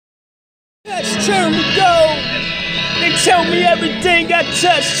That's turn to gold. They tell me everything I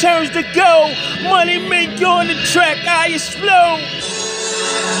touch turns to gold. Money Mink on the track, I explode.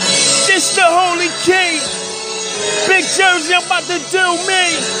 This the holy key. Big Jersey, I'm about to do me.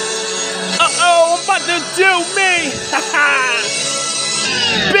 Uh-oh, I'm about to do me.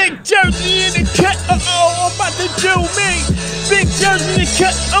 Big Jersey in the cut, uh-oh, I'm about to do me. Big Jersey in the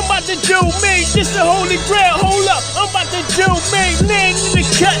cut, I'm about to do me. This the holy grail, hold up, I'm about to do me. Land in the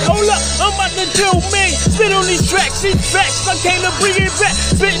cut, hold up, I'm about to do me. Spit on these tracks, these facts, I came to bring it back.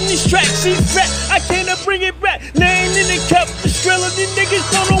 Spit in these tracks, these facts, I came to bring it back. Land in the cup, the skrill of these niggas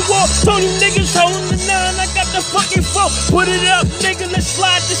on the wall. Told you niggas holding the 9, I got the fucking 4. Put it up, nigga, let's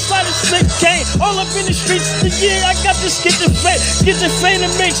slide this slick cane. All up in the streets of the year, I got this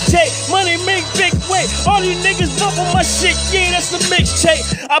schizophrenia mixtape. Money Mink, big weight. All you niggas bumping my shit, yeah, that's the mixtape.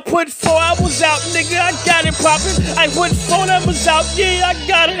 I put 4 hours out, nigga, I got it poppin'. I put 4 numbers out, yeah, I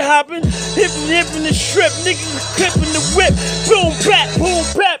got it hoppin'. Hippin' the strip, nigga, clippin' the whip. Boom,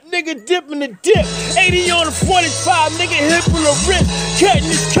 bap, nigga, dippin' the dip. 80 on the 45, nigga, hippin' the rip. Cutting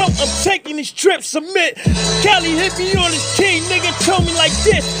this coat, I'm taking these trips, submit. Cali hit me on his key, nigga, told me like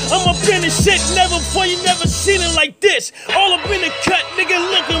this. I'm up in the shit, never before you never seen it like this. All up in the cut, nigga,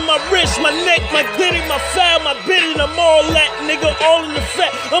 look at my wrist, my neck, my glitty, my foul, my bitty, I'm all that, nigga, all in the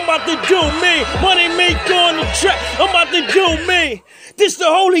fat. I'm about to do me. Money Mink on the track, I'm about to do me. This the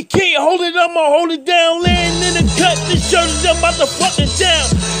holy key, hold it, I'ma hold it down. Land in the cut, this jersey, I'm about to fuck it down.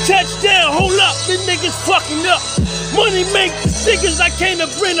 Touchdown, hold up, this niggas fucking up. Money Mink, niggas, I came to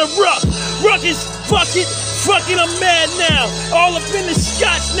bring a ruck. Ruckus, fuck it, I'm mad now. All up in the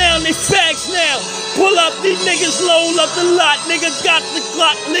scotch now, they fags now. Pull up, these niggas load up the lot. Nigga got the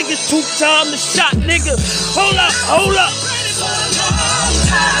Glock, niggas 2 times the shot, nigga. Hold up. Hold up.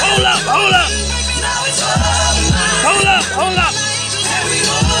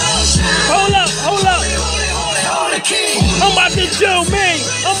 I'm about to do me.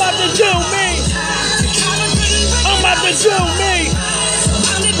 I'm about to do me. I'm about to do me.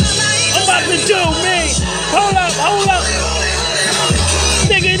 I'm about to do me. Hold up.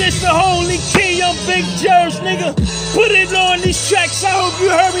 Nigga, this the holy key, I'm Big Jersey, nigga. Put it on these tracks, I hope you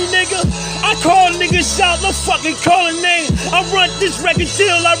heard me, nigga. I call niggas out, no fucking calling names. I run this record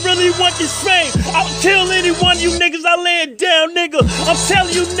deal, I really want this fame. I'll kill any one of you niggas, I lay it down, nigga. I'm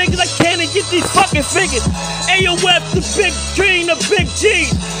telling you niggas, I can't get these fucking figures. A.O.F, the big green, the big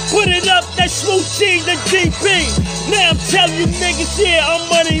G. Put it up, that smooth G, the DB. Now I'm telling you niggas, yeah, I'm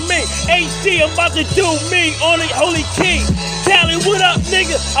Money Mink. HD, I'm about to do me on the holy key. Cali, what up,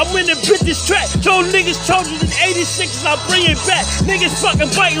 nigga? I'm in the bitches track. Told niggas told you in 86 and I bring it back. Niggas fucking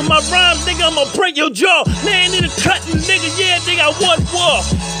biting my rhymes, nigga, I'ma break your jaw. Land in the cutting, nigga, yeah, nigga, I want war.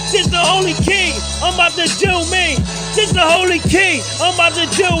 This the holy key, I'm about to do me. This the holy key, I'm about to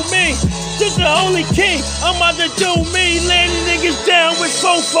do me. This the holy key, I'm about to do me. Landing niggas down with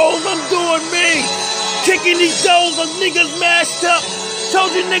fofos, I'm doing me. Kicking these doors, them niggas mashed up.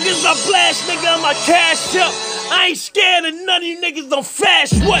 Told you niggas I blast, nigga, I'ma cash up. I ain't scared of none of you niggas, don't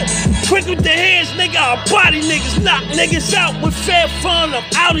fast what? Quick with the hands, nigga, I'll body niggas, knock niggas out with fair fun, I'm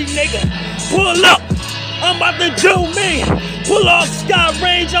outie, nigga. Pull up, I'm about to do me. Pull off Sky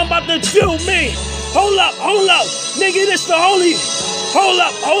Range, I'm about to do me. Hold up, nigga, this the holy. Hold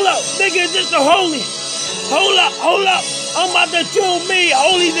up, nigga, this the holy. Hold up, I'm about to do me.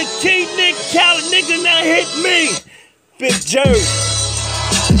 Holy the key, Nick Cali, nigga, now hit me. Big Jersey.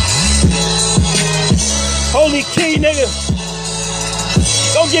 Holy key, nigga.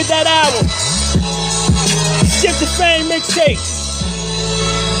 Go get that album. Skip the fame mixtape.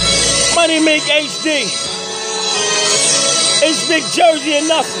 Money Mink HD. It's Big Jersey and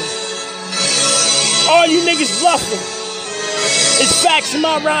nothing. All you niggas bluffing. It's facts in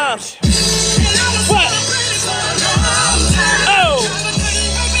my rhymes. What? Oh.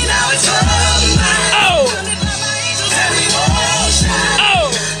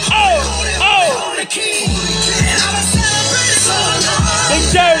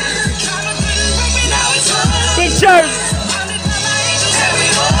 Big Jersey.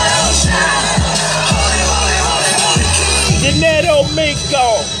 Dinero Minko.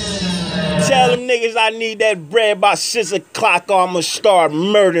 Tell them niggas I need that bread by 6 o'clock or I'ma start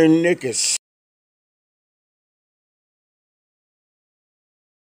murdering niggas.